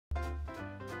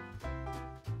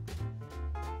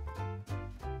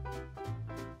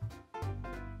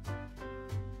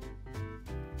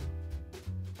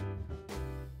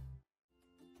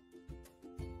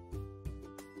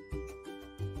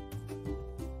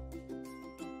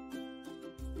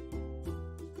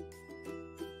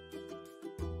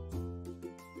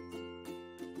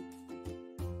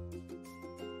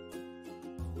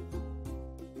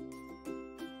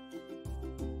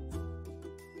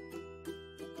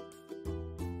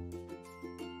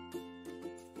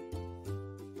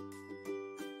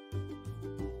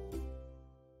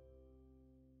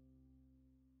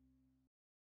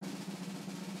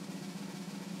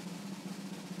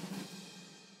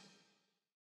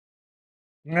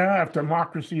Yeah, if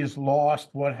democracy is lost,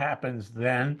 what happens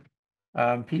then?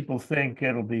 People think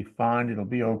it'll be fine, it'll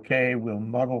be okay, we'll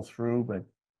muddle through, but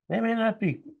they may not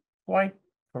be quite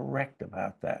correct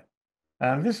about that.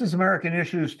 This is American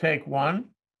Issues Take One.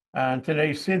 And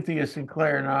today, Cynthia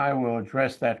Sinclair and I will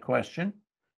address that question,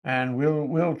 and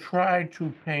we'll try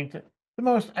to paint the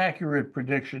most accurate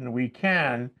prediction we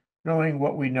can, knowing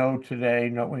what we know today,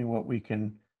 knowing what we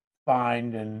can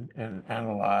find and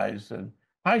analyze. And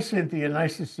hi, Cynthia.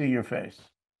 Nice to see your face.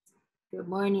 Good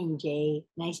morning, Jay.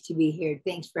 Nice to be here.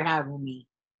 Thanks for having me.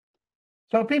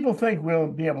 So people think we'll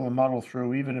be able to muddle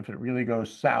through, even if it really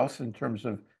goes south in terms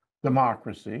of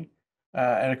democracy.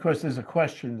 And of course, there's a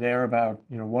question there about,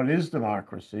 what is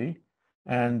democracy?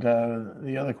 And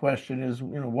the other question is,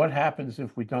 what happens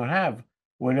if we don't have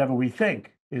whatever we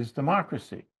think is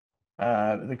democracy?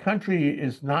 The country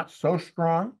is not so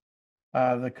strong.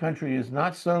 The country is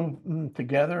not so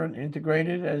together and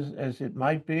integrated as it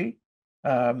might be.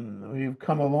 We've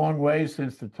come a long way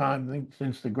since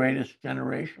the greatest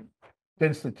generation,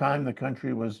 since the time the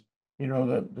country was,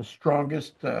 the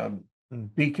strongest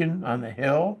beacon on the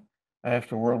hill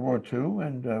after World War II,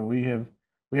 and we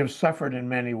have suffered in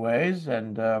many ways.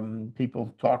 And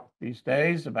people talk these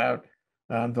days about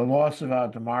the loss of our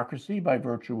democracy by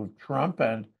virtue of Trump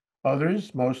and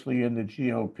others, mostly in the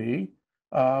GOP,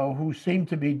 who seem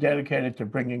to be dedicated to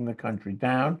bringing the country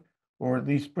down, or at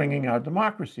least bringing our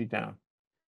democracy down.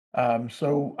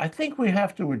 So I think we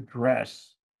have to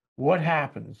address what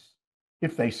happens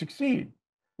if they succeed.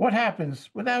 What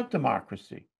happens without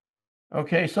democracy?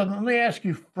 Okay, so let me ask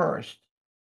you first.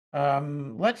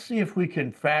 Let's see if we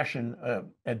can fashion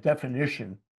a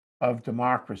definition of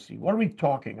democracy. What are we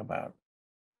talking about?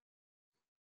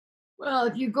 Well,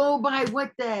 if you go by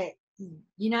what the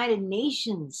United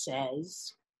Nations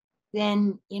says,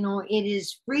 then it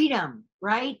is freedom,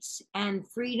 rights, and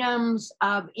freedoms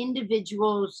of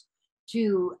individuals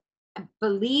to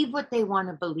believe what they want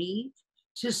to believe,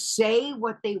 to say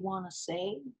what they want to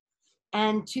say,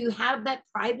 and to have that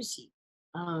privacy.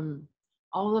 Um,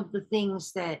 all of the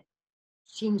things that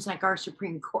seems like our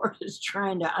Supreme Court is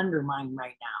trying to undermine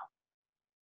right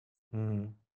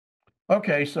Mhm.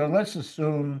 Okay, so let's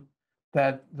assume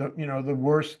that the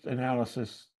worst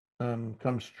analysis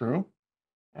comes true,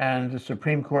 and the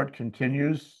Supreme Court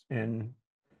continues in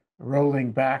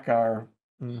rolling back our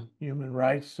human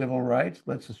rights, civil rights.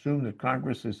 Let's assume that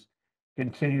Congress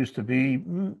continues to be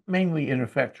mainly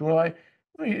ineffectual. I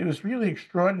mean, it was really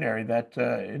extraordinary that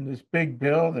in this big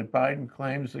bill that Biden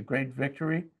claims a great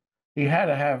victory, he had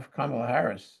to have Kamala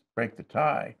Harris break the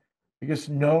tie because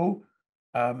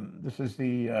this is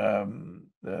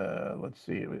let's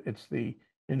see, it's the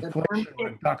now. Inflation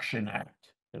Reduction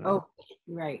Act, Oh,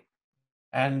 right.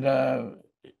 and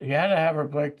he had to have her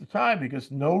break the tie because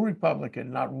no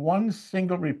Republican, not one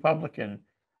single Republican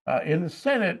in the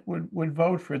Senate would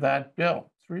vote for that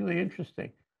bill. It's really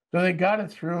interesting. So they got it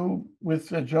through with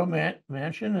Joe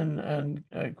Manchin and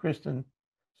Kristen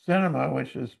Sinema,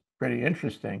 which is pretty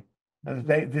interesting.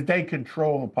 They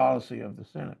control the policy of the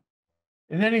Senate.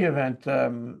 In any event,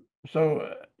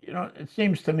 it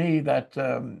seems to me that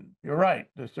you're right.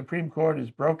 The Supreme Court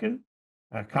is broken,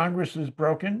 Congress is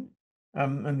broken,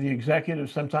 and the executive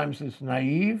sometimes is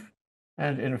naive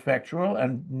and ineffectual.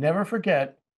 And never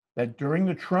forget that during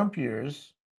the Trump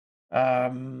years,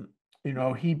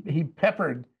 he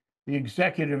peppered the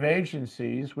executive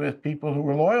agencies with people who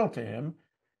were loyal to him,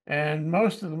 and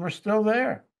most of them are still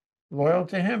there, loyal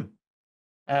to him.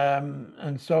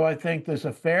 And so I think there's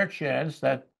a fair chance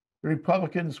that the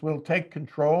Republicans will take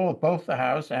control of both the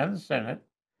House and the Senate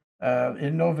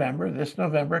in November, this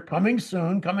November, coming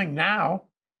soon, coming now.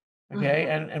 Okay.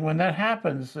 Mhm. And when that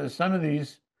happens, some of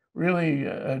these really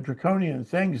draconian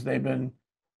things they've been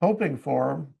hoping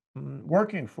for,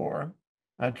 working for,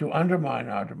 to undermine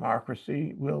our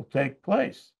democracy will take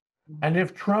place. And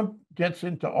if Trump gets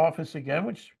into office again,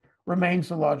 which remains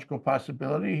a logical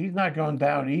possibility, he's not going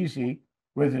down easy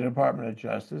with the Department of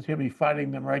Justice. He'll be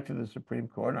fighting them right to the Supreme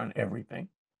Court on everything.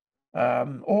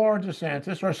 Or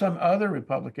DeSantis or some other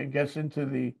Republican gets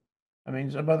into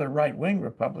some other right wing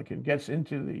Republican gets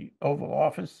into the Oval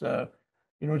Office.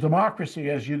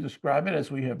 Democracy, as you describe it, as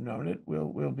we have known it,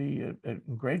 will be in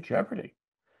great jeopardy.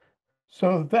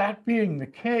 So that being the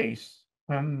case,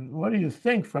 what do you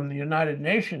think from the United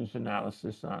Nations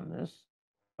analysis on this?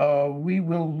 We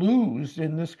will lose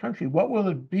in this country. What will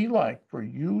it be like for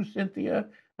you, Cynthia,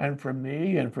 and for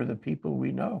me, and for the people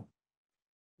we know?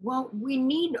 Well, we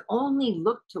need only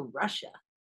look to Russia,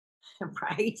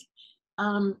 right?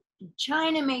 Um,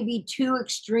 China may be too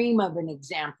extreme of an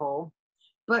example,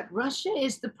 but Russia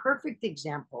is the perfect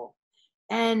example.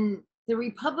 And the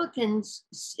Republicans,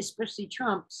 especially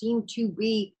Trump, seem to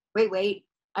be, wait,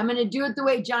 I'm going to do it the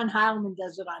way John Heilman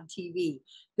does it on TV.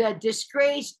 The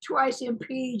disgraced, twice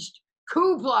impeached,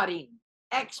 coup plotting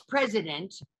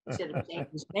ex-president, instead of saying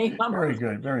his name. Very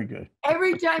good, very good.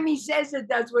 Every time he says it,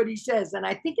 that's what he says. And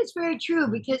I think it's very true,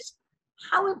 because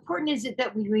how important is it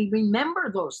that we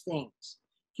remember those things?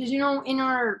 Because, in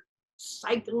our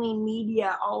cycling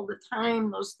media all the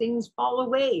time, those things fall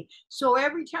away. So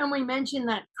every time we mention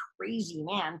that crazy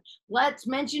man, let's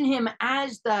mention him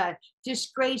as the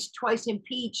disgraced, twice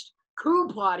impeached, coup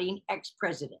plotting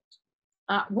ex-president.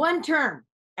 One term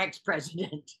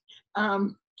ex-president.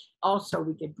 Also,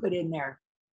 we could put in there.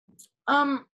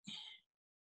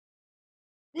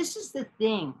 This is the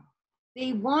thing.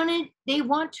 They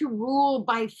want to rule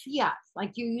by fiat,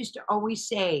 like you used to always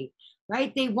say,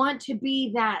 right? They want to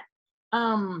be that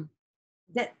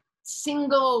that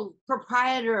single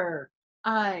proprietor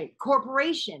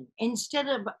corporation, instead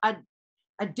of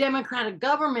a democratic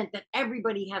government that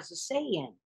everybody has a say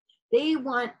in. They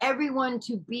want everyone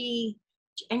to be,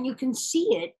 and you can see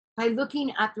it by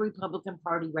looking at the Republican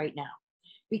Party right now,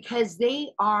 because they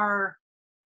are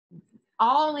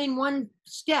all in one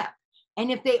step. And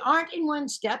if they aren't in one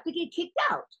step, they get kicked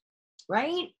out,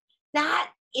 right?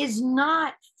 That is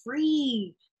not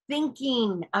free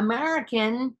thinking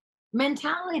American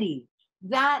mentality.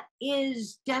 That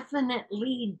is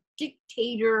definitely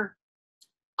dictator,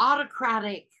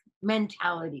 autocratic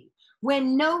mentality.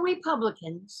 When no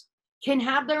Republicans can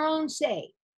have their own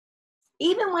say,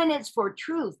 even when it's for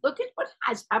truth. Look at what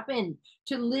has happened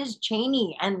to Liz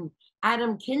Cheney and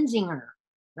Adam Kinzinger,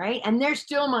 right? And they're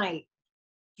still my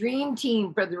dream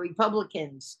team for the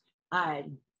Republicans.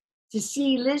 To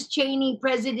see Liz Cheney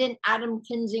president, Adam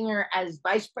Kinzinger as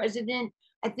vice president,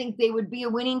 I think they would be a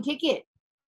winning ticket.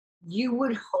 You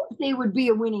would hope they would be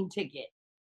a winning ticket.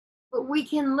 But we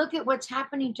can look at what's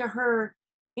happening to her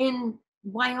in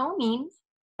Wyoming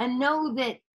and know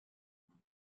that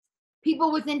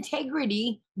people with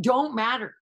integrity don't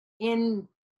matter in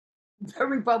the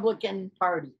Republican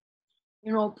Party.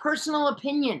 Personal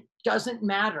opinion doesn't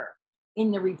matter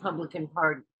in the Republican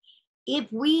Party.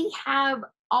 If we have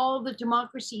all the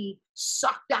democracy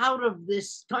sucked out of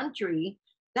this country,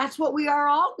 that's what we are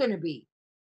all going to be.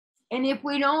 And if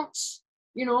we don't,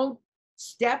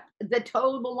 step the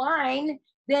toe of the line,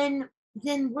 then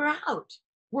we're out.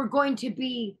 We're going to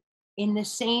be in the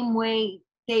same way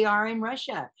they are in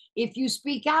Russia. If you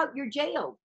speak out, you're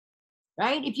jailed,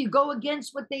 right? If you go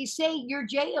against what they say, you're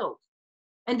jailed.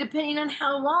 And depending on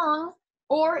how long,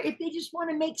 or if they just want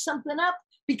to make something up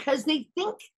because they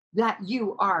think that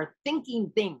you are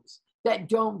thinking things that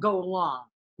don't go along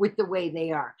with the way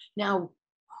they are. Now,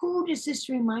 who does this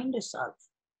remind us of?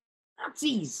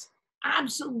 Nazis,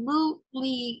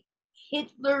 absolutely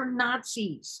Hitler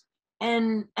Nazis.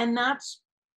 And that's,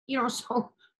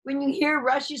 so when you hear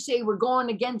Russia say we're going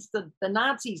against the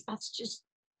Nazis, that's just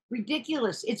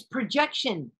ridiculous. It's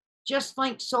projection, just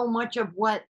like so much of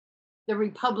what the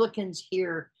Republicans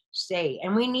here say.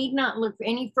 And we need not look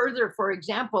any further, for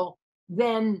example,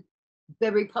 than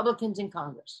the Republicans in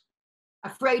Congress,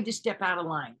 afraid to step out of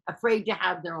line, afraid to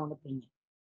have their own opinion.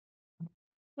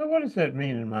 So what does that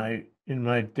mean in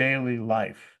my daily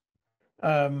life?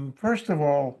 First of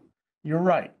all, you're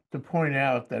right to point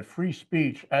out that free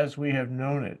speech, as we have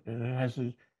known it, and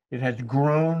it has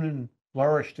grown and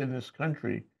flourished in this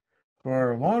country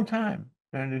for a long time,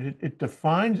 and it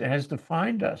has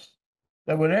defined us.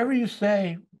 That whatever you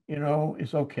say,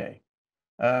 is okay,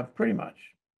 pretty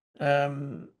much.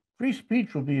 Free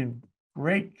speech will be in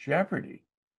great jeopardy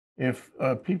if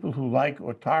people who like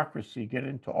autocracy get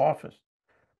into office.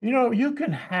 You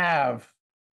can have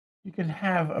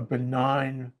a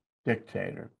benign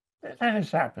dictator. That has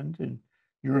happened in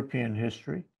European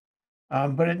history,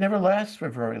 but it never lasts for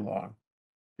very long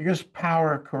because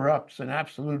power corrupts, and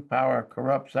absolute power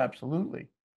corrupts absolutely.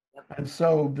 And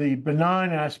so the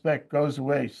benign aspect goes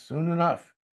away soon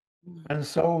enough. And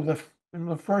so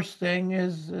the first thing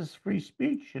is free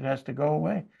speech. It has to go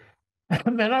away.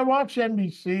 And then I watch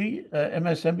NBC,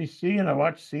 MSNBC, and I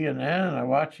watch CNN, and I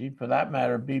watch, for that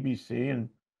matter, BBC, and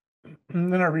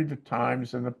then I read the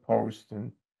Times and the Post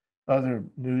and other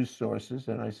news sources,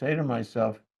 and I say to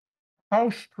myself, how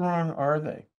strong are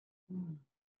they?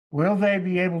 Will they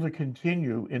be able to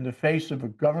continue in the face of a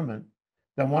government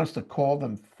that wants to call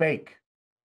them fake,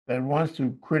 that wants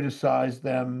to criticize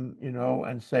them,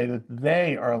 and say that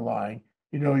they are lying?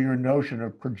 Your notion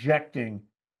of projecting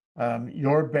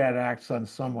your bad acts on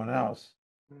someone else.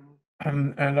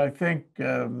 And I think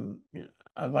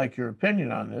I like your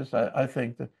opinion on this. I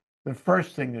think that the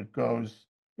first thing that goes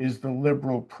is the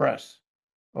liberal press.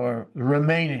 or the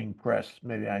remaining press,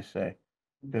 maybe I say,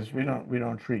 because we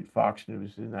don't treat Fox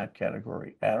News in that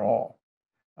category at all.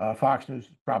 Fox News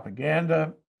is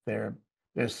propaganda. They're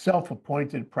they're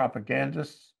self-appointed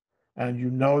propagandists, and you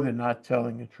know they're not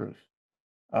telling the truth.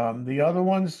 The other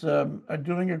ones are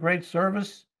doing a great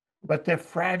service, but they're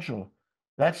fragile.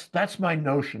 That's my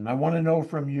notion. I want to know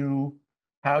from you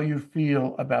how you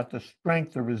feel about the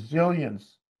strength, the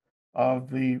resilience of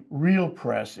the real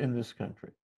press in this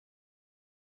country.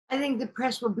 I think the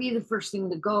press will be the first thing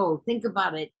to go. Think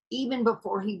about it. Even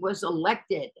before he was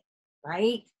elected,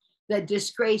 right? The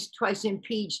disgraced, twice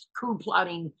impeached, coup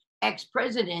plotting ex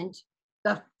president,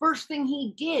 the first thing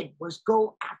he did was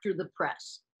go after the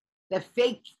press. The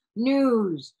fake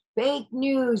news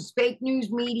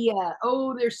media.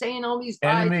 Oh, they're saying all these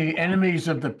lies. Enemies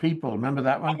of the people. Remember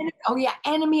that one? Oh, yeah,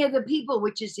 enemy of the people,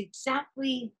 which is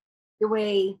exactly the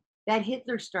way that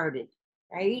Hitler started,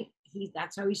 right?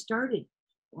 That's how he started.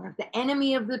 One of the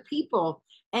enemy of the people.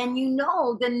 And you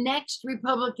know, the next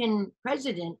Republican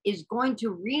president is going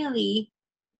to really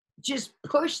just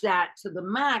push that to the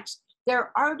max.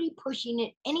 They're already pushing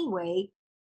it anyway,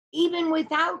 even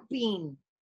without being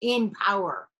in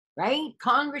power, right?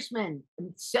 Congressmen,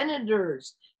 and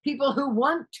senators, people who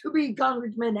want to be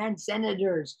congressmen and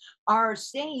senators are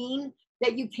saying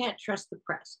that you can't trust the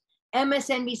press.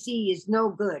 MSNBC is no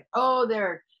good. Oh,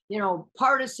 they're,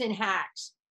 partisan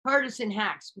hacks. Partisan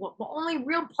hacks. Well, the only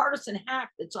real partisan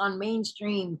hack that's on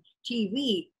mainstream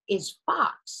TV is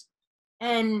Fox.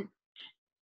 And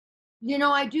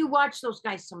I do watch those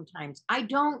guys sometimes. I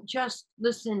don't just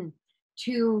listen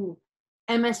to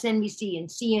MSNBC and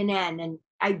CNN, and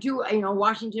I do,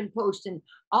 Washington Post and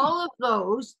all of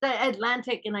those, the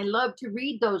Atlantic, and I love to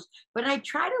read those. But I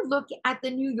try to look at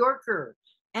the New Yorker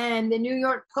and the New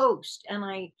York Post, and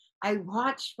I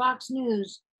watch Fox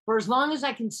News for as long as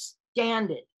I can stand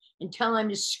it until I'm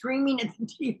just screaming at the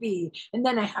TV, and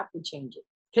then I have to change it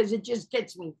because it just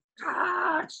gets me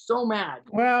so mad.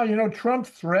 Well, Trump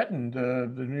threatened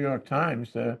the New York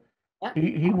Times. Yep.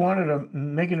 He wanted to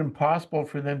make it impossible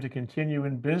for them to continue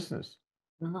in business.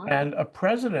 Mhm. And a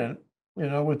president,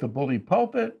 with the bully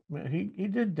pulpit, he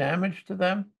did damage to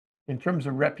them in terms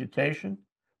of reputation,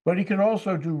 but he could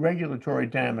also do regulatory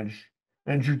damage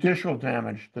and judicial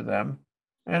damage to them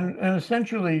and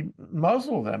essentially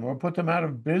muzzle them or put them out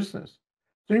of business.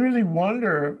 So you really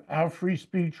wonder how free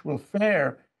speech will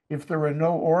fare if there are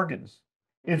no organs.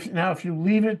 If you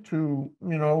leave it to,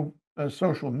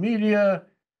 social media,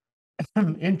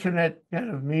 internet kind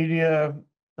of media,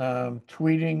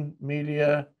 tweeting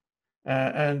media,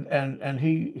 and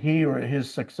he or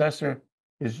his successor,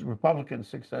 his Republican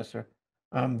successor,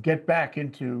 get back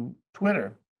into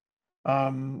Twitter,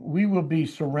 we will be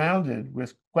surrounded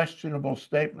with questionable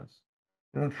statements.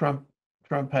 Trump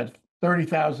had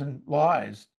 30,000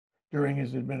 lies during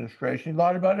his administration. He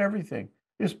lied about everything.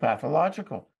 It's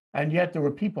pathological, and yet there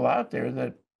were people out there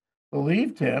that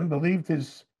believed him, believed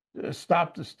his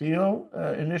Stop the Steal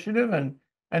initiative,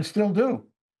 and still do.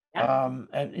 Yeah.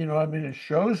 And it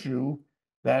shows you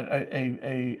that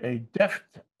a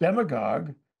deft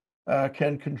demagogue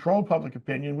can control public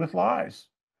opinion with lies.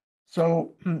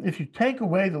 So if you take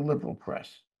away the liberal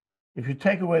press, if you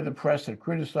take away the press that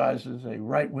criticizes a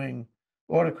right-wing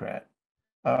autocrat,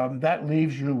 that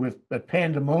leaves you with a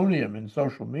pandemonium in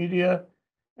social media,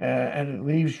 and it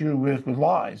leaves you with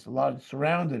lies, a lot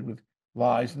surrounded with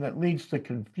lies, and that leads to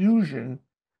confusion.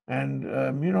 And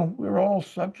we're all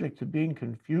subject to being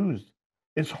confused.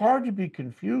 It's hard to be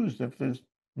confused if there's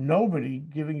nobody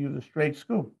giving you the straight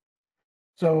scoop.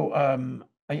 So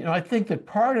I think that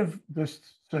part of this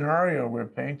scenario we're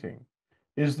painting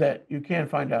is that you can't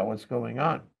find out what's going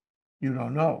on. You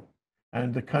don't know,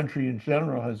 and the country in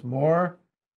general has more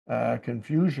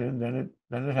confusion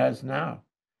than it has now.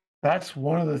 That's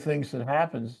one of the things that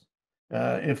happens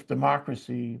if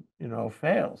democracy,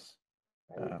 fails.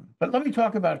 But let me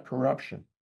talk about corruption.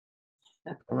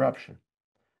 Corruption.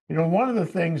 One of the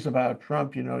things about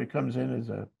Trump, he comes in as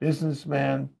a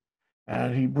businessman,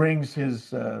 and he brings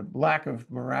his lack of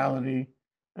morality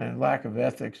and lack of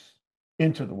ethics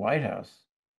into the White House,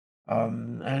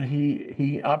 and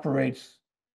he operates,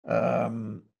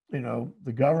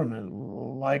 the government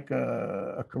like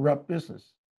a corrupt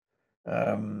business,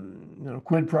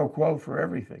 quid pro quo for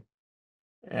everything.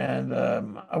 And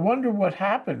I wonder what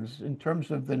happens in terms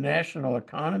of the national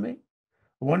economy.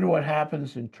 I wonder what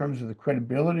happens in terms of the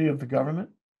credibility of the government.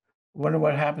 I wonder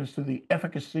what happens to the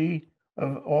efficacy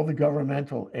of all the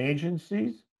governmental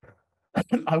agencies.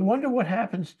 I wonder what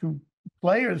happens to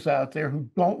players out there who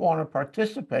don't want to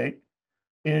participate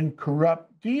in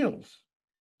corrupt deals.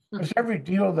 Because every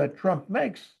deal that Trump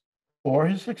makes or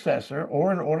his successor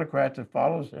or an autocrat that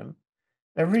follows him,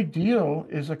 every deal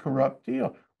is a corrupt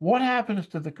deal. What happens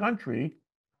to the country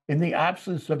in the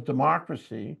absence of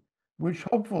democracy, which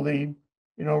hopefully,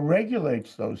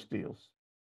 regulates those deals?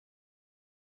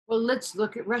 Well, let's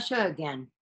look at Russia again,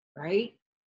 right?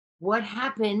 What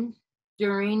happened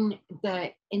during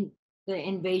the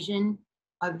invasion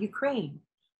of Ukraine?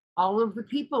 All of the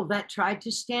people that tried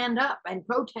to stand up and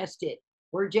protest it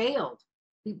were jailed.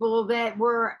 People that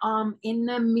were in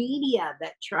the media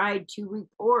that tried to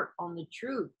report on the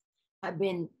truth have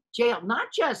been jailed. Not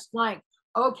just like,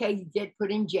 okay, you get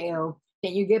put in jail,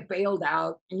 then you get bailed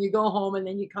out, and you go home, and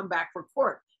then you come back for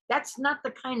court. That's not the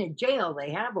kind of jail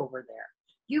they have over there.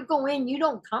 You go in, you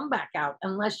don't come back out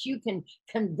unless you can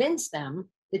convince them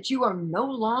that you are no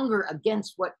longer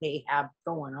against what they have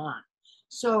going on.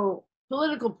 So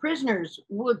political prisoners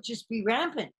will just be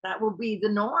rampant. That will be the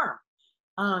norm.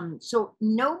 So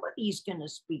nobody's going to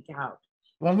speak out.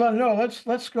 Well, no, no.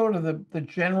 Let's go to the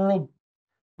general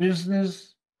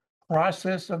business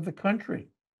process of the country.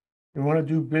 You want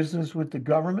to do business with the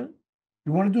government?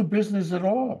 You want to do business at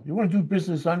all? You want to do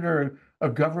business under a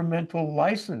governmental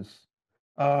license?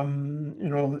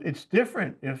 It's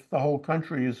different if the whole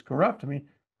country is corrupt. I mean,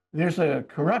 there's a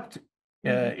corrupt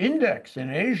index in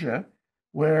Asia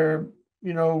where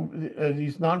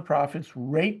these nonprofits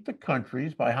rate the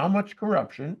countries by how much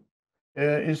corruption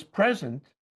is present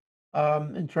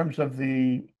in terms of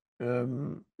the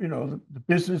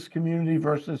business community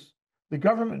versus the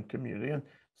government community, and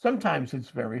sometimes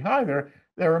it's very high. There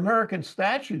are American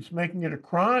statutes making it a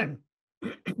crime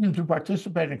to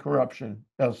participate in corruption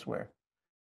elsewhere.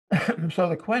 So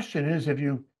the question is, if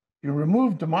you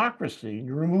remove democracy and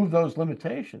you remove those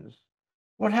limitations,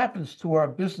 what happens to our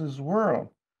business world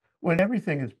when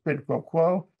everything is quid pro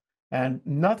quo and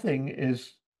nothing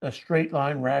is a straight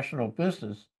line rational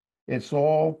business? It's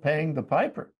all paying the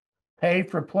piper, pay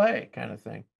for play kind of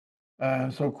thing.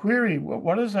 So query,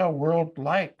 what is our world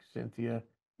like, Cynthia,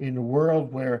 in a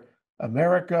world where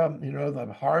America,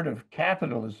 the heart of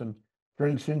capitalism,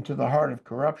 turns into the heart of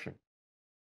corruption?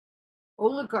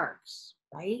 Oligarchs,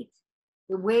 right?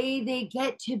 The way they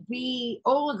get to be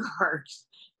oligarchs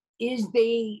is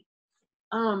they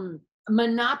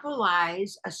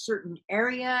monopolize a certain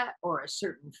area or a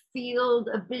certain field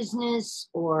of business,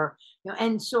 or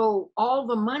and so all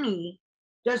the money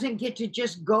doesn't get to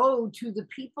just go to the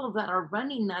people that are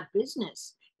running that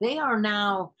business. They are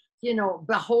now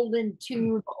beholden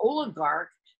to the oligarch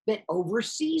that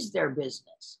oversees their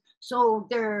business, so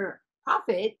their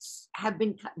profits have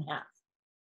been cut in half,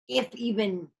 if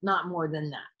even not more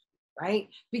than that, right?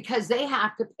 Because they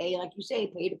have to pay, like you say,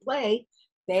 pay to play.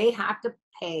 They have to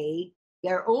pay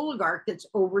their oligarch that's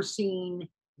overseeing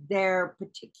their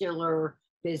particular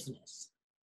business.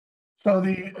 So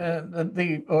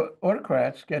the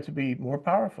autocrats get to be more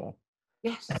powerful.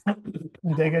 Yes,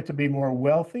 They get to be more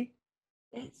wealthy.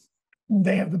 yes,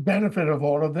 They have the benefit of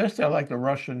all of this. They're like the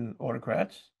Russian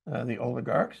autocrats, the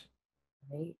oligarchs.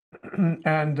 right,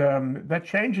 And that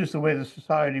changes the way the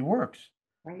society works,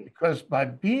 right. because by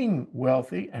being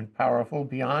wealthy and powerful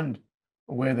beyond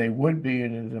where they would be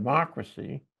in a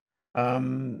democracy,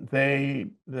 they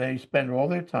spend all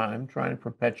their time trying to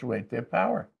perpetuate their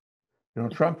power.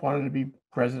 Trump wanted to be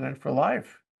president for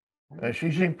life. Xi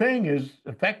Jinping is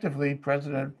effectively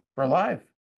president for life.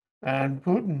 And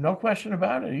Putin, no question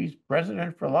about it, he's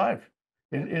president for life.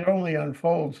 It only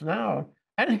unfolds now.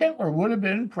 And Hitler would have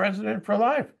been president for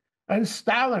life. And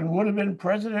Stalin would have been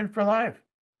president for life.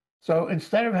 So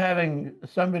instead of having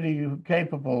somebody who's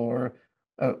capable or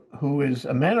who is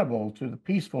amenable to the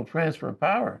peaceful transfer of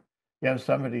power, you have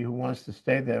somebody who wants to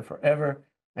stay there forever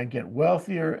and get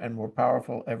wealthier and more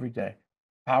powerful every day.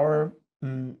 Power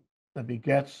that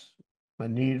begets the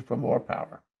need for more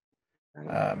power.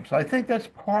 Right. So I think that's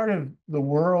part of the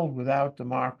world without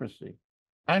democracy.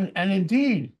 And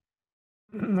indeed,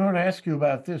 I want to ask you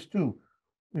about this too.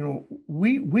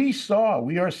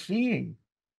 We are seeing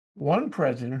one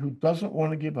president who doesn't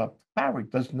want to give up power. He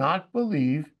does not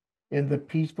believe in the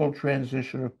peaceful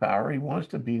transition of power. He wants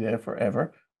to be there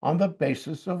forever on the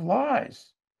basis of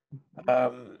lies.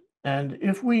 And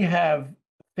if we have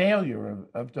failure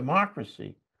of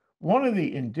democracy, one of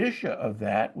the indicia of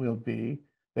that will be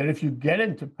that if you get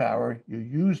into power, you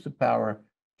use the power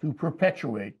to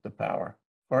perpetuate the power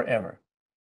forever.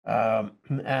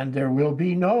 And there will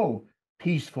be no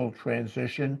peaceful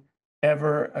transition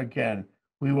ever again.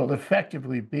 We will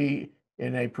effectively be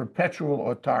in a perpetual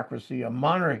autocracy, a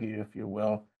monarchy, if you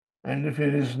will. And if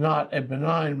it is not a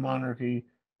benign monarchy,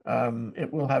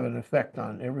 it will have an effect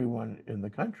on everyone in the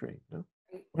country. What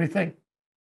do you think?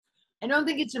 I don't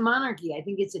think it's a monarchy. I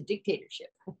think it's a dictatorship.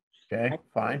 Okay,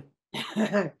 fine.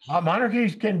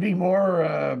 Monarchies can be more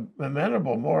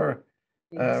amenable, more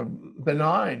Ex-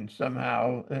 benign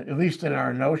somehow, at least in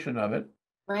our notion of it.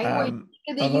 right? When you Um, think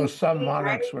of the although some UK,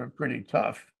 monarchs right? were pretty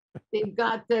tough. They've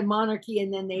got the monarchy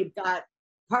and then they've got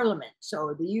parliament.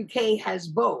 So the UK has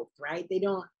both, right? They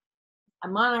don't, a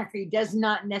monarchy does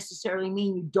not necessarily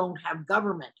mean you don't have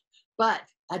government, but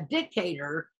a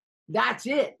dictator, that's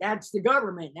it. That's the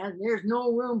government. There's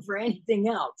no room for anything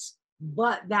else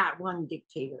but that one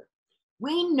dictator.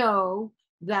 We know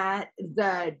that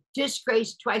the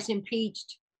disgraced, twice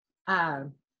impeached, uh,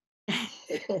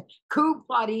 coup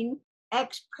plotting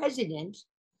ex president,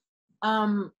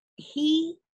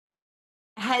 he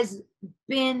has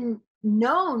been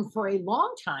known for a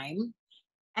long time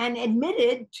and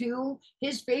admitted to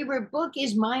his favorite book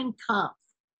is Mein Kampf,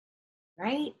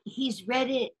 right? He's read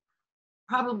it,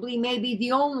 probably maybe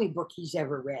the only book he's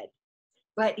ever read,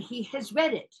 but he has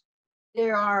read it.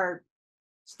 There are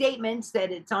statements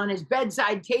that it's on his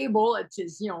bedside table, it's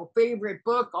his, favorite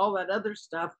book, all that other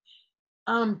stuff.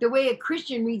 The way a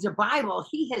Christian reads a Bible,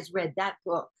 he has read that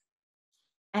book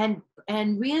and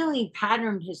really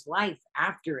patterned his life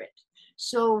after it.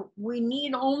 So we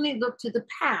need only look to the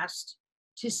past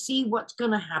to see what's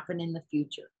going to happen in the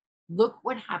future. Look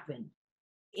what happened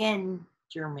in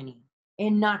Germany,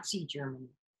 in Nazi Germany.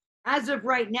 As of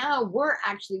right now, we're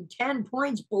actually 10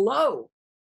 points below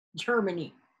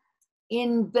Germany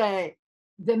in the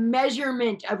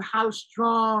measurement of how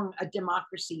strong a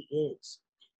democracy is.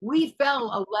 We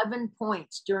fell 11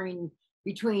 points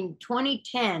between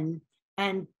 2010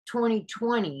 and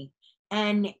 2020,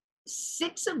 and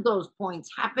 6 of those points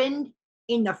happened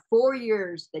in the 4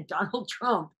 years that Donald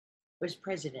Trump was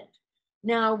president.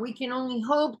 Now, we can only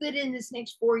hope that in this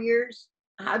next 4 years,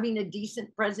 having a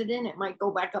decent president, it might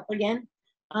go back up again.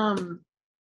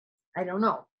 I don't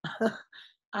know.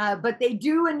 But they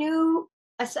do a new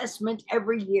assessment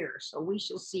every year, so we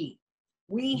shall see.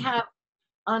 We have,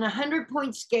 on a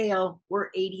 100-point scale, we're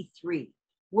 83.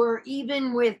 We're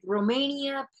even with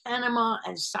Romania, Panama,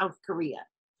 and South Korea.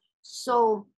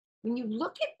 So when you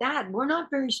look at that, we're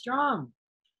not very strong.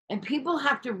 And people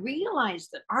have to realize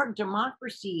that our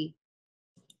democracy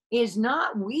is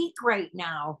not weak right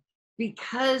now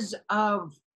because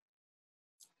of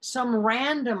some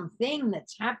random thing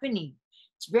that's happening.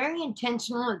 It's very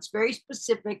intentional, it's very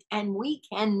specific, and we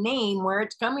can name where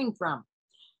it's coming from.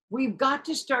 We've got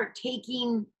to start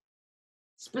taking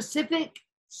specific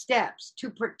steps to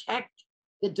protect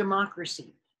the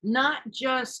democracy, not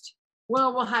just,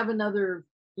 well, we'll have another,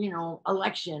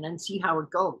 election and see how it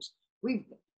goes.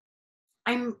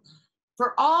 I'm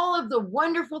for all of the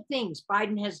wonderful things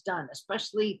Biden has done,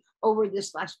 especially over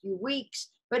this last few weeks,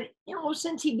 but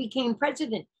since he became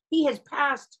president, he has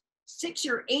passed 6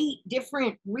 or 8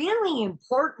 different really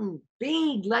important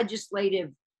big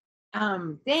legislative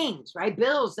things, right?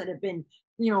 Bills that have been,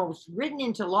 written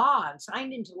into law and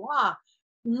signed into law.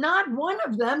 Not one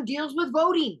of them deals with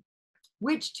voting,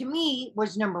 which to me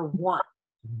was number one.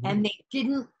 And they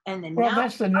didn't, and then Well, now,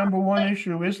 that's the number one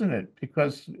issue, isn't it?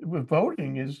 Because with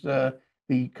voting is the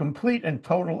complete and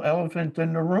total elephant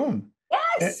in the room.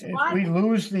 yes, If what? we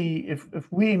lose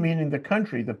if we, meaning the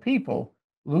country, the people,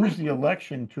 lose the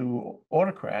election to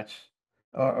autocrats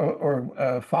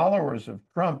or followers of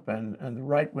Trump and the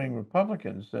right-wing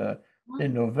Republicans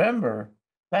in November,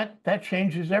 that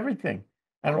changes everything.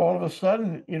 And all of a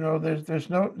sudden,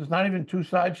 there's not even two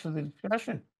sides to the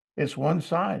discussion. It's one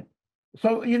side.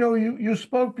 So, you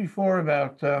spoke before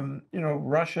about,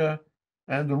 Russia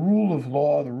and the rule of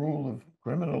law, the rule of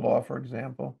criminal law, for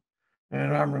example.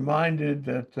 And I'm reminded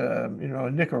that,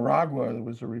 in Nicaragua, there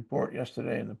was a report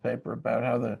yesterday in the paper about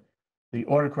how the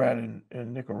autocrat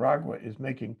in Nicaragua is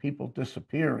making people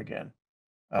disappear again.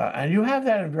 And you have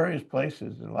that in various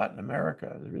places in Latin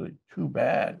America. It's really too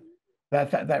bad.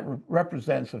 That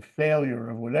represents a failure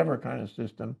of whatever kind of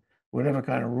system, whatever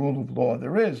kind of rule of law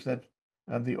there is, that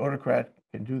the autocrat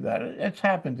can do that. It's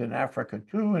happened in Africa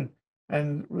too,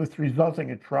 and with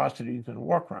resulting atrocities and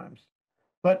war crimes.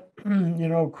 But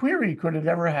query, could it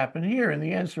ever happen here? And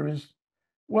the answer is,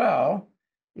 well,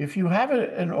 if you have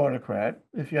an autocrat,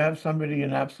 if you have somebody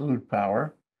in absolute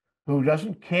power who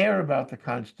doesn't care about the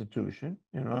Constitution,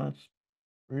 it's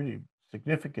really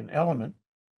significant element,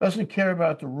 doesn't care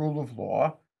about the rule of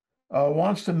law,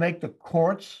 wants to make the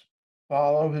courts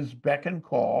follow his beck and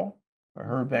call or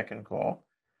her beck and call,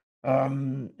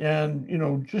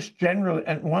 and just generally,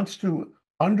 and wants to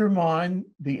undermine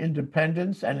the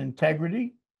independence and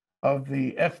integrity of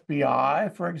the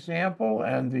FBI, for example,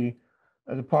 and the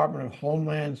Department of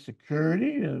Homeland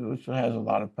Security, which has a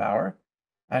lot of power,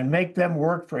 and make them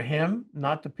work for him,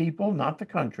 not the people, not the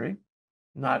country.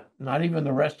 not even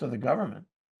the rest of the government,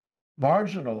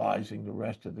 marginalizing the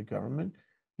rest of the government,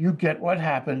 you get what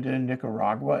happened in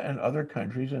Nicaragua and other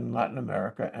countries in Latin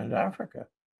America and Africa.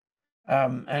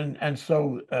 And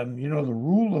so, the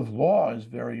rule of law is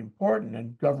very important,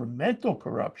 and governmental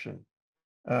corruption,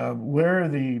 where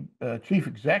the chief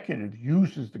executive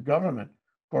uses the government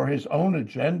for his own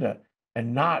agenda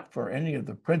and not for any of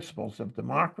the principles of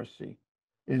democracy,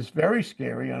 is very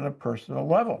scary on a personal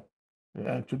level.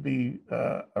 To be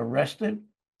arrested,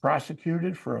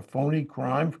 prosecuted for a phony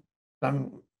crime,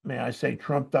 some, may I say,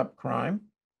 trumped up crime,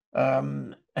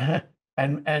 and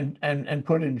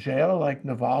put in jail like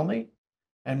Navalny,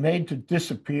 and made to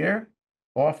disappear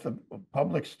off the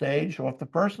public stage, off the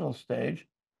personal stage,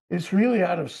 it's really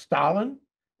out of Stalin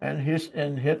and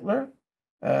Hitler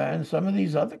and some of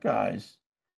these other guys,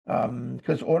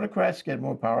 because autocrats get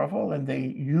more powerful and they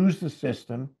use the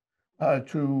system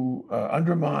to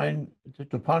undermine,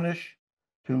 to punish,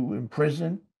 to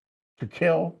imprison, to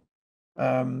kill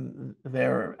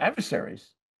their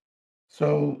adversaries.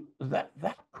 So that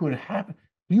could happen.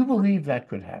 Do you believe that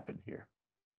could happen here?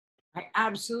 I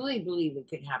absolutely believe it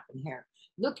could happen here.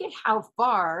 Look at how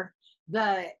far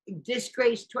the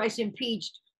disgraced, twice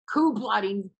impeached, coup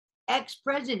plotting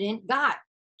ex-president got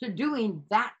to doing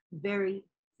that very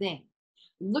thing.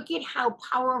 Look at how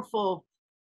powerful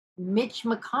Mitch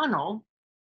McConnell,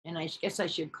 and I guess I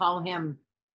should call him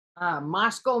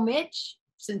Moscow Mitch,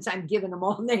 since I'm giving them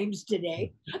all names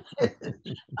today.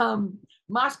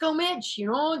 Moscow Mitch,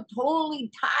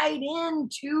 totally tied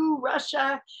into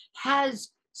Russia,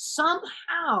 has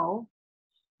somehow,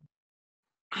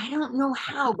 I don't know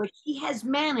how, but he has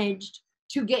managed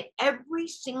to get every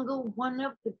single one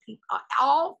of the people,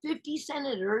 all 50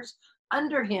 senators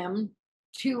under him,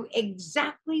 to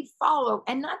exactly follow,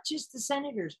 and not just the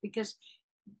senators, because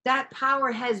that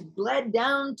power has bled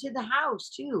down to the House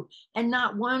too. And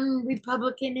not one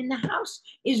Republican in the House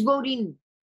is voting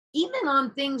even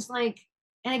on things like,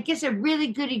 and I guess a really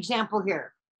good example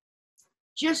here,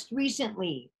 just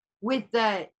recently with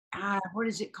the, what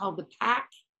is it called? The PAC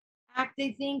Act,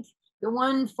 I think, the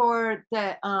one for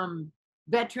the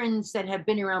veterans that have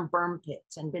been around burn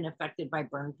pits and been affected by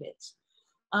burn pits.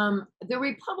 The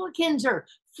Republicans are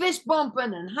fist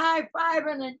bumping and high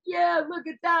fiving, and yeah, look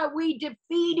at that. We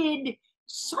defeated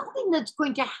something that's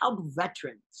going to help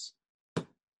veterans.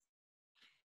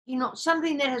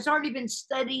 Something that has already been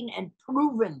studied and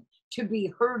proven to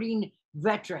be hurting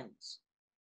veterans.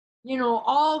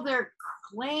 All their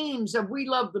claims of we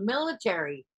love the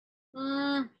military. They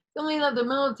only love the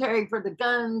military for the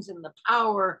guns and the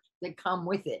power that come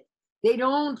with it. They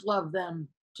don't love them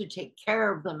to take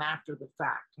care of them after the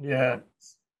fact. Yeah.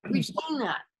 We've seen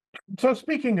that. So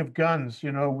speaking of guns,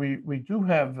 we do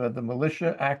have the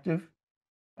militia active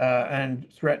and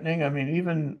threatening. I mean,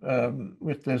 even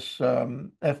with this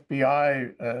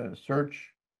FBI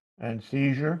search and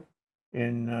seizure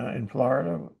in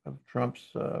Florida of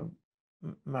Trump's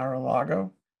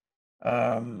Mar-a-Lago.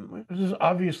 This is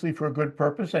obviously for a good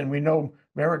purpose, and we know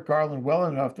Merrick Garland well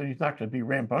enough that he's not going to be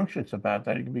rambunctious about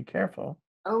that. He can be careful.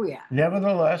 Oh yeah.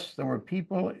 Nevertheless, there were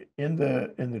people in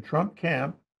the Trump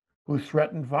camp who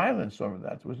threatened violence over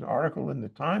that. There was an article in the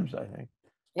Times, I think,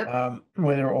 Yep.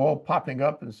 where they're all popping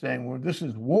up and saying, "Well, this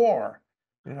is war,"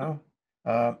 you know.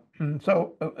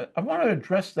 So I want to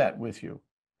address that with you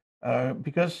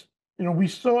because we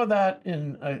saw that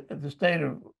in the state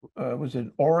of was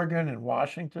it Oregon and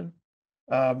Washington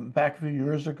back a few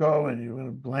years ago, and you're going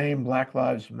to blame Black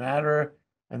Lives Matter,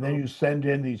 and then you send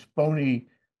in these phony,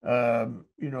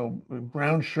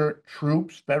 brown shirt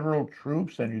troops, federal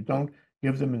troops, and you don't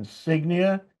give them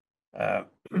insignia.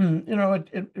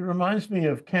 It reminds me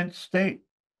of Kent State,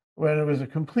 where there was a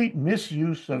complete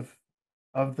misuse of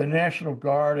the National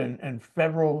Guard and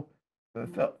federal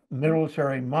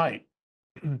military might.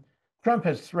 Trump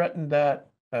has threatened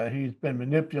that. He's been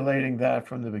manipulating that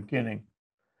from the beginning.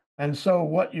 And so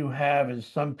what you have is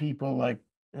some people like,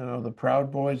 the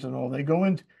Proud Boys and all, they go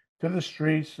into the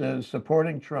streets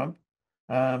supporting Trump.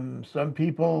 Some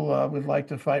people would like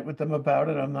to fight with them about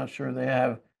it. I'm not sure they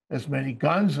have as many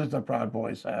guns as the Proud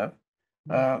Boys have.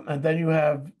 And then you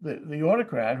have the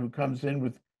autocrat who comes in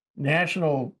with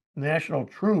national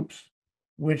troops,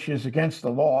 which is against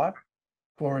the law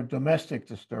for a domestic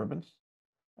disturbance.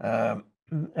 And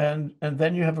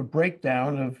then you have a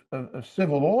breakdown of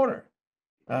civil order.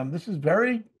 This is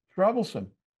very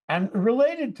troublesome. And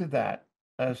related to that,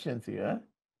 Cynthia,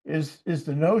 is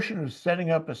the notion of setting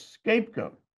up a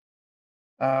scapegoat,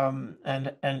 and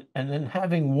then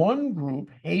having one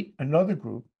group hate another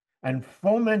group and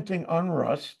fomenting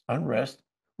unrest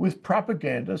with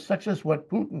propaganda, such as what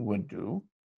Putin would do,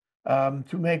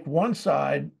 to make one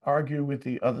side argue with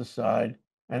the other side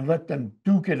and let them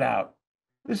duke it out.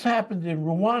 This happened in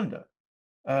Rwanda,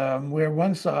 where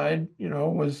one side,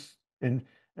 was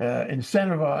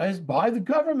incentivized by the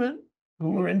government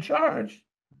who were in charge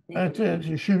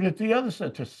to shoot at the other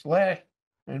side, to slash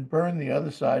and burn the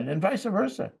other side, and vice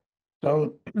versa.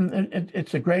 So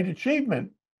it's a great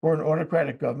achievement for an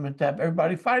autocratic government to have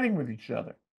everybody fighting with each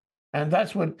other. And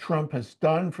that's what Trump has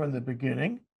done from the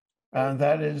beginning. And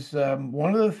that is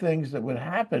one of the things that would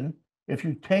happen if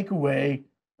you take away,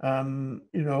 the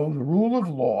rule of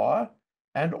law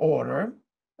and order,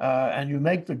 and you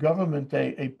make the government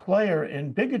a player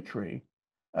in bigotry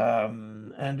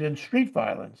and in street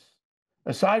violence.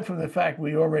 Aside from the fact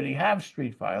we already have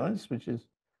street violence, which is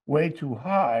way too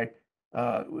high,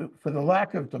 for the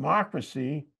lack of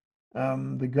democracy,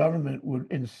 the government would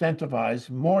incentivize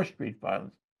more street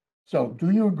violence. So, do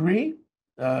you agree?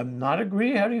 Not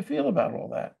agree? How do you feel about all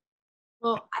that?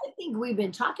 Well, I think we've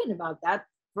been talking about that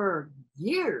for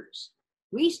years.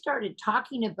 We started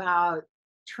talking about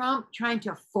Trump trying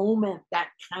to foment that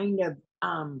kind of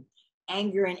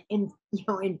anger and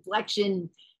inflection.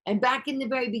 And back in the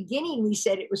very beginning, we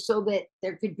said it was so that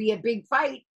there could be a big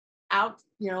fight out,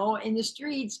 in the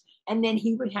streets, and then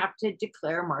he would have to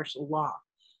declare martial law.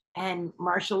 And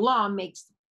martial law makes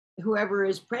whoever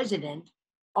is president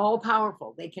all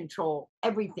powerful. They control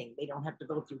everything. They don't have to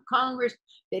go through Congress.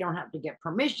 They don't have to get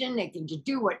permission. They can just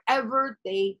do whatever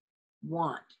they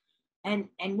want. And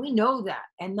we know that.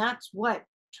 And that's what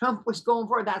Trump was going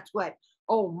for. That's what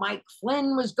Mike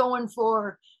Flynn was going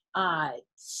for.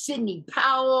 Sidney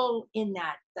Powell in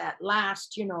that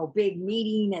last big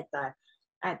meeting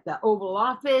at the Oval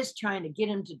Office, trying to get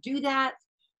him to do that.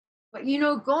 But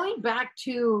going back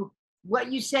to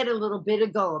what you said a little bit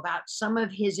ago about some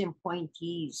of his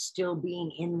appointees still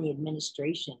being in the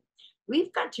administration,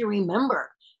 we've got to remember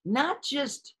not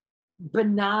just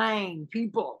benign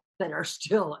people that are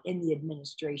still in the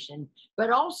administration, but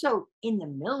also in the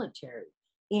military,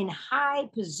 in high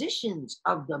positions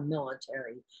of the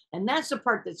military. And that's the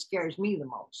part that scares me the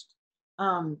most.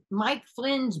 Mike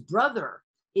Flynn's brother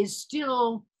is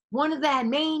still one of the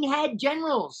main head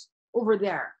generals over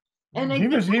there. And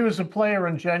he was a player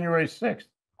on January 6th.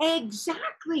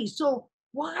 Exactly. So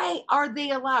why are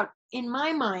they allowed? In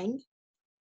my mind,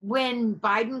 when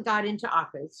Biden got into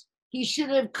office, he should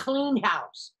have cleaned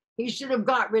house. He should have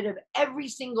got rid of every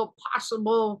single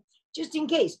possible, just in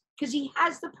case, because he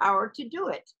has the power to do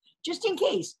it. Just in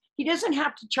case. He doesn't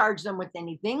have to charge them with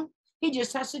anything. He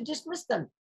just has to dismiss them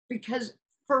because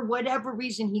for whatever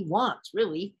reason he wants,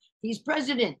 really, he's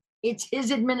president. It's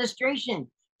his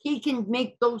administration. He can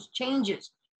make those changes,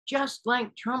 just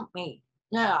like Trump made.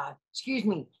 The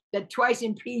twice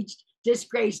impeached,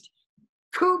 disgraced,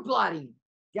 coup plotting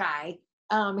guy.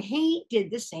 He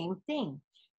did the same thing.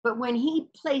 But when he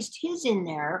placed his in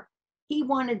there, he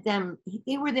wanted them.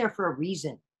 They were there for a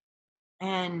reason,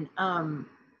 and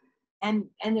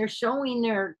they're showing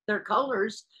their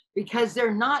colors because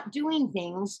they're not doing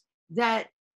things that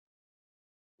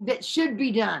should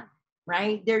be done.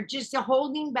 Right? They're just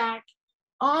holding back,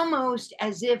 almost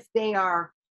as if they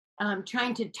are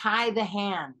trying to tie the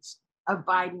hands of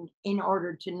Biden in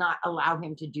order to not allow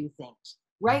him to do things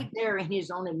right there in his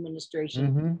own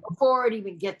administration before it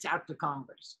even gets out to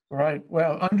Congress. Right.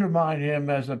 Well, undermine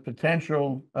him as a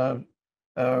potential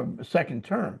second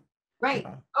term. Right.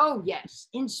 Oh, yes.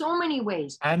 In so many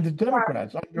ways. And the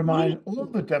Democrats undermine all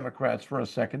the Democrats for a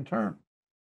second term.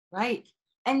 Right.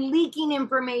 And leaking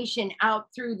information out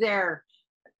through their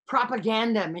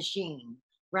propaganda machine,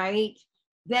 right?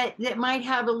 That might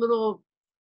have a little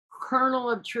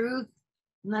kernel of truth.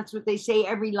 And that's what they say.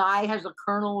 Every lie has a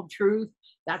kernel of truth.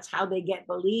 That's how they get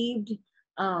believed.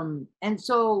 And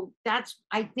so that's,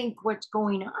 I think, what's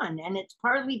going on. And it's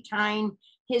partly tying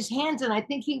his hands. And I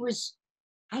think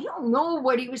I don't know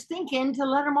what he was thinking to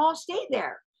let them all stay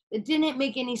there. It didn't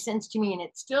make any sense to me. And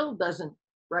it still doesn't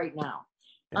right now.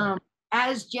 Yeah.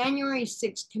 As January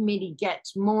 6th committee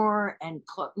gets more and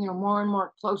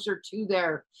more closer to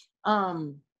their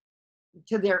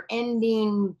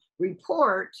ending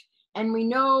report, and we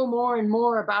know more and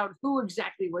more about who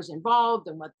exactly was involved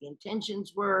and what the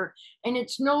intentions were, and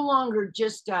it's no longer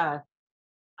just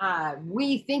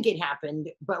we think it happened,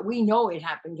 but we know it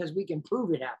happened because we can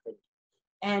prove it happened,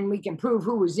 and we can prove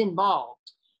who was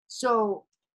involved. So,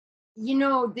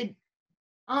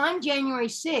 on January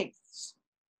 6th.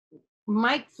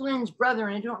 Mike Flynn's brother,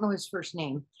 and I don't know his first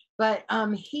name, but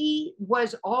he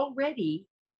was already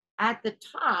at the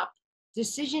top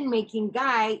decision-making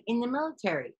guy in the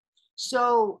military.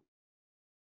 So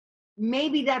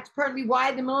maybe that's partly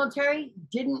why the military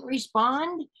didn't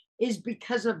respond, is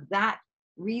because of that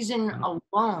reason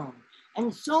alone.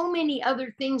 And so many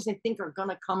other things I think are going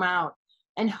to come out.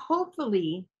 And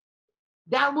hopefully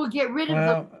that will get rid of those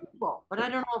Well, people, but I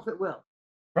don't know if it will.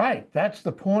 right, that's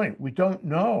the point. We don't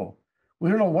know. We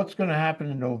don't know what's going to happen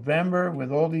in November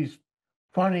with all these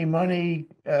funny money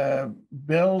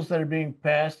bills that are being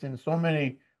passed in so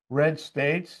many red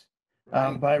states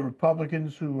Right. by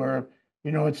Republicans who are,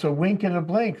 it's a wink and a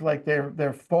blink, like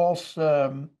they're false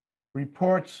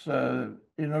reports,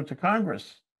 to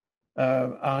Congress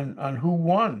on who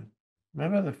won.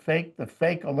 Remember the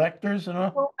fake electors and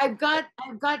all? Well, I've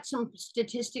got some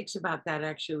statistics about that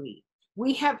actually.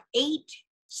 We have 8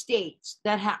 states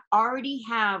that already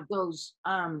have those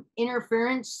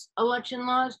interference election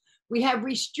laws. We have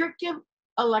restrictive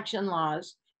election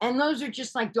laws, and those are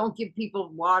just like don't give people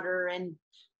water and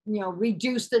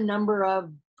reduce the number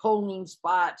of polling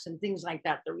spots and things like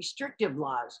that, the restrictive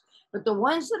laws. But the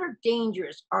ones that are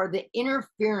dangerous are the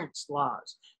interference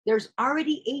laws. There's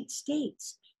already 8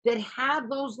 states that have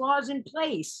those laws in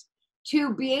place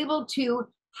to be able to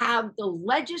have the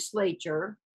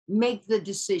legislature make the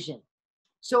decision.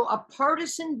 So a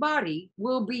partisan body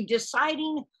will be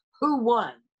deciding who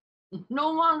won. No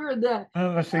longer the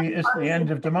It's the end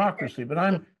of democracy.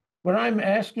 But what I'm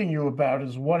asking you about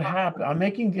is what happened. I'm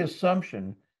making the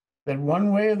assumption that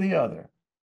one way or the other,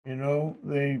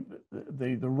 the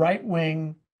right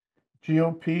wing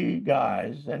GOP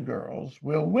guys and girls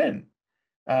will win,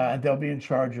 and they'll be in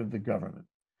charge of the government.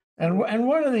 And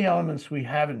one of the elements we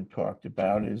haven't talked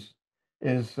about is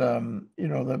the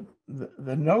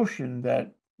notion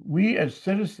that we as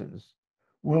citizens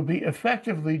will be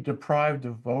effectively deprived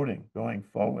of voting going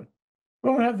forward.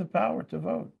 We won't have the power to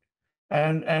vote,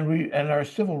 and our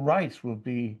civil rights will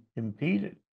be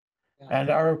impeded,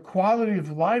 and our quality of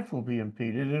life will be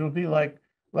impeded. It'll be like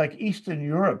Eastern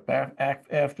Europe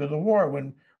after the war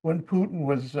when Putin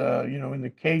was in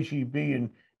the KGB in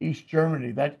East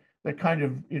Germany. That kind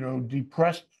of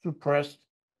depressed, suppressed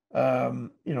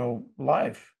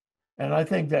life. And I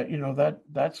think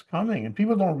that's coming, and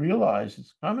people don't realize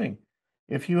it's coming.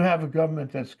 If you have a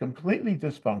government that's completely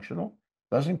dysfunctional,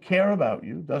 doesn't care about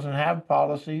you, doesn't have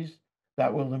policies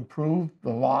that will improve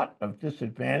the lot of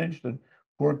disadvantaged and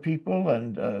poor people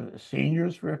and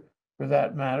seniors for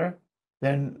that matter,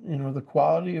 then the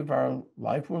quality of our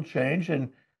life will change,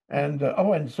 and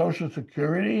Social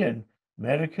Security and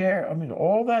Medicare. I mean,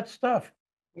 all that stuff,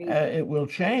 it will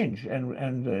change, and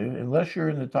unless you're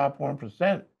in the top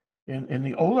 1% in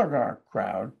the oligarch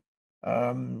crowd,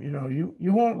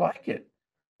 you won't like it,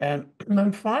 and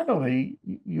then finally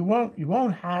you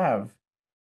won't have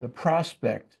the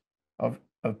prospect of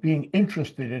being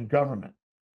interested in government,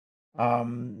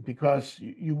 because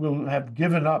you will have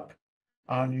given up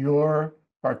on your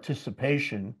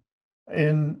participation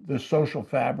in the social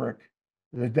fabric,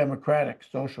 the democratic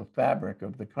social fabric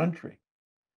of the country.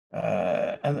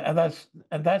 And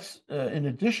that's in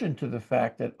addition to the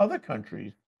fact that other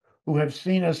countries who have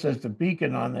seen us as the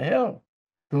beacon on the hill,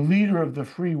 the leader of the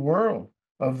free world,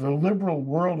 of the liberal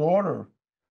world order,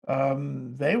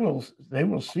 they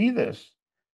will see this,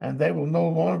 and they will no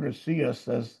longer see us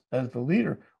as the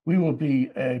leader. We will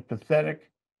be a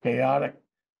pathetic, chaotic,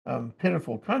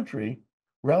 pitiful country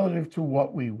relative to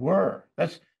what we were.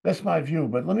 That's my view.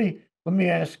 But let me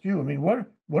ask you. I mean,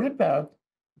 what about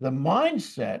the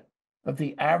mindset of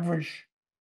the average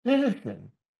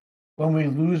citizen when we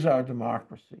lose our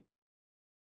democracy?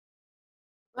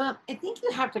 Well, I think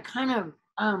you have to kind of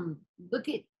look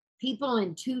at people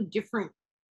in 2 different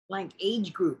like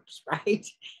age groups, right?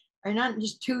 Or not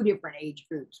just 2 different age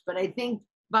groups, but I think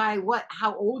by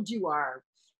how old you are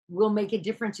will make a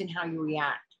difference in how you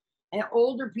react. And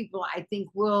older people, I think,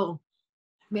 will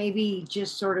maybe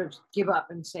just sort of give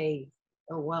up and say,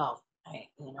 "Oh well, I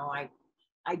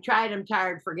tried. I'm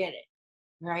tired. Forget it."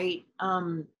 Right?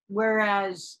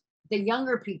 Whereas the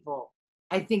younger people,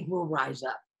 I think, will rise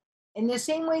up in the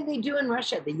same way they do in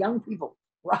Russia. The young people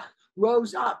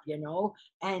rose up, and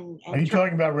Are you try,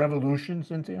 talking about revolution,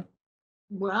 Cynthia?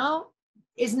 well,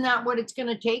 isn't that what it's going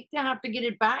to take to have to get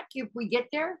it back if we get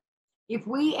there? If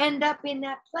we end up in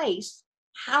that place,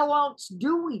 how else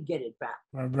do we get it back?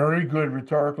 A very good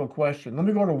rhetorical question. Let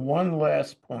me go to one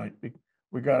last point.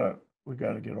 We gotta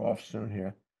get off soon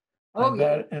here, Oh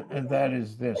yeah, and that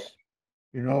is this.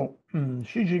 Xi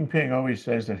Jinping always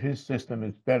says that his system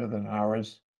is better than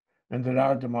ours, and that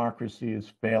our democracy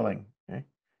is failing. Okay?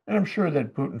 And I'm sure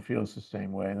that Putin feels the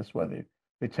same way, and that's why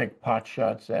they take pot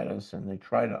shots at us and they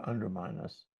try to undermine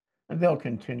us, and they'll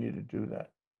continue to do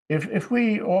that. If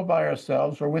we all by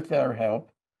ourselves or with their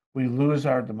help, we lose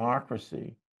our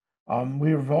democracy,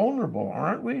 we're vulnerable,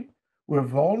 aren't we? We're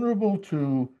vulnerable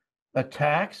to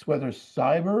attacks, whether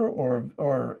cyber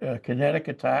or kinetic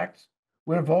attacks.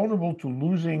 We're vulnerable to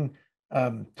losing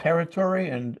territory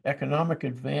and economic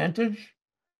advantage,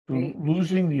 to Right.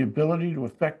 losing the ability to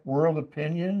affect world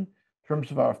opinion in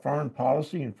terms of our foreign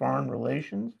policy and foreign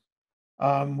relations.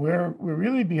 We're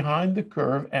really behind the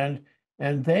curve, and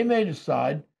they may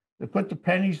decide to put the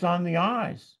pennies on the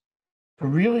eyes to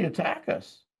really attack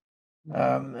us,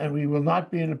 and we will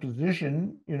not be in a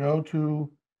position,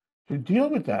 to deal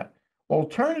with that.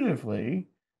 Alternatively,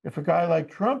 if a guy like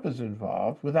Trump is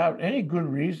involved, without any good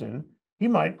reason, he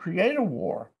might create a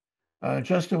war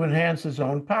just to enhance his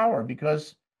own power,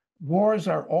 because wars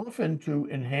are often to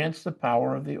enhance the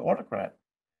power of the autocrat.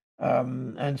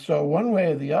 And so, one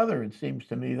way or the other, it seems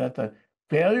to me that the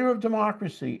failure of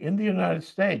democracy in the United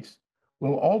States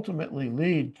will ultimately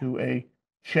lead to a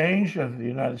change of the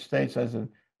United States as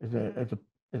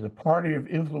a party of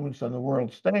influence on the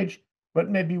world stage, but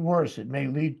maybe worse, it may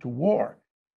lead to war,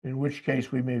 in which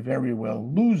case we may very well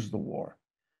lose the war.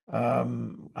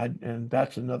 And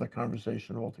that's another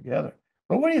conversation altogether.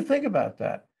 But what do you think about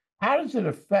that? How does it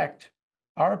affect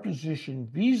our position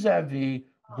vis-a-vis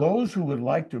those who would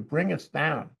like to bring us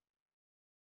down?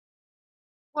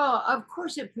 Well, of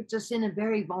course, it puts us in a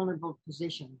very vulnerable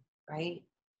position, right?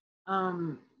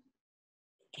 Um,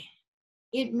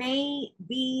 it may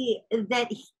be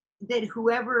that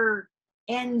whoever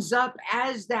ends up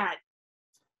as that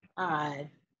uh,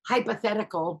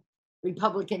 hypothetical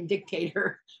Republican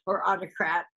dictator or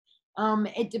autocrat,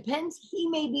 it depends. He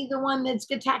may be the one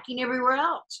that's attacking everywhere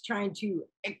else, trying to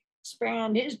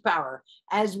expand his power.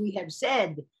 As we have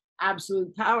said,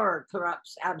 absolute power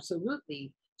corrupts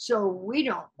absolutely. So we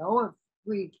don't know if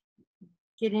we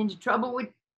get into trouble with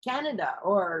Canada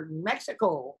or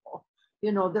Mexico.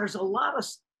 There's a lot of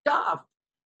stuff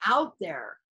out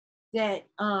there that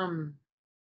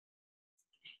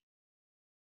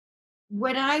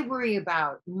what I worry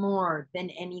about more than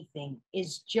anything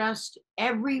is just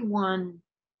everyone,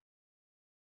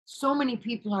 so many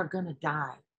people are going to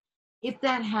die. If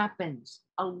that happens,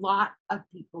 a lot of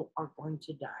people are going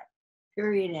to die.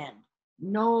 Period. End.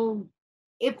 No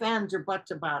ifs, ands, or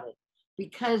buts about it.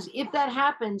 Because if that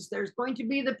happens, there's going to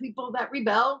be the people that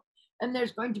rebel and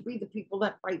there's going to be the people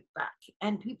that fight back,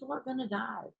 and people are going to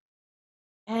die.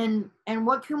 And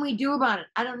what can we do about it?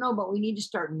 I don't know, but we need to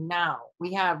start now.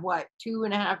 We have what,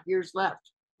 2.5 years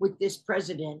left with this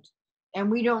president,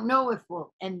 and we don't know if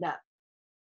we'll end up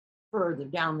further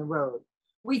down the road.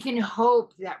 We can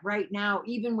hope that right now,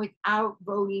 even without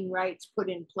voting rights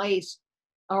put in place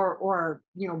or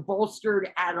bolstered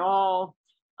at all,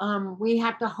 we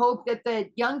have to hope that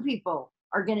the young people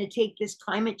are going to take this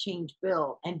climate change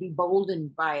bill and be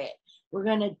boldened by it.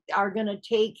 Are going to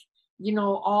take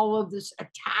all of this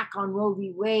attack on Roe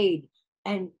v. Wade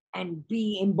and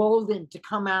be emboldened to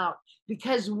come out,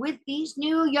 because with these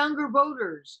new younger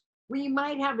voters, we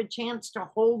might have a chance to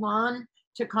hold on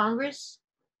to Congress,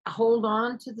 hold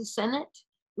on to the Senate.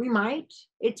 We might.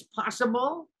 It's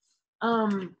possible.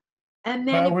 And then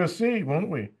Well, we'll see, won't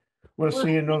we? We'll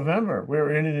see in November.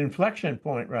 We're in an inflection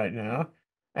point right now.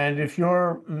 And if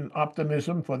your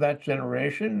optimism for that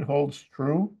generation holds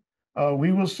true,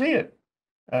 we will see it.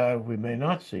 We may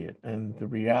not see it. And the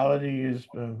reality is,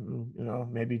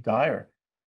 maybe dire.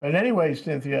 But anyway,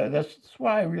 Cynthia, that's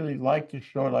why I really like this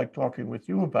show. I like talking with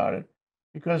you about it,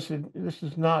 because this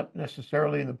is not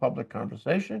necessarily in the public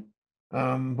conversation,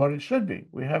 but it should be.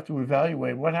 We have to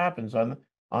evaluate what happens on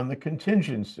the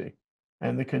contingency,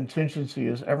 and the contingency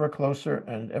is ever closer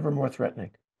and ever more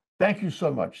threatening. Thank you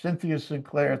so much, Cynthia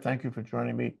Sinclair. Thank you for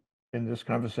joining me in this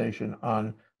conversation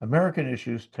on American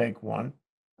Issues, Take One.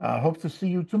 Hope to see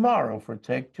you tomorrow for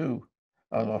Take Two.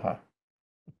 Aloha.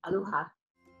 Aloha.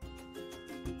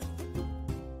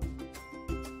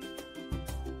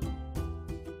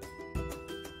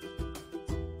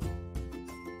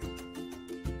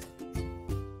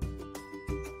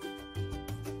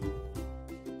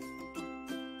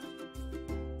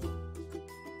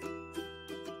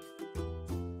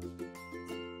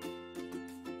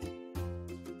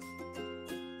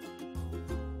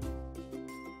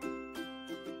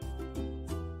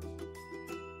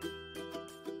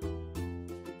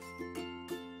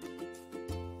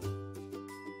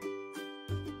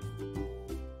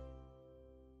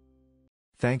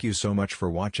 Thank you so much for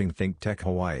watching ThinkTech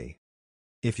Hawaii.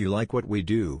 If you like what we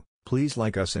do, please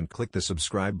like us and click the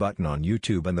subscribe button on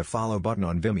YouTube and the follow button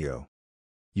on Vimeo.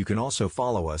 You can also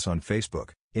follow us on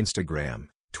Facebook, Instagram,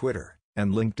 Twitter,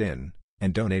 and LinkedIn,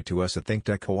 and donate to us at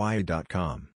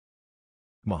thinktechhawaii.com.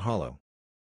 Mahalo.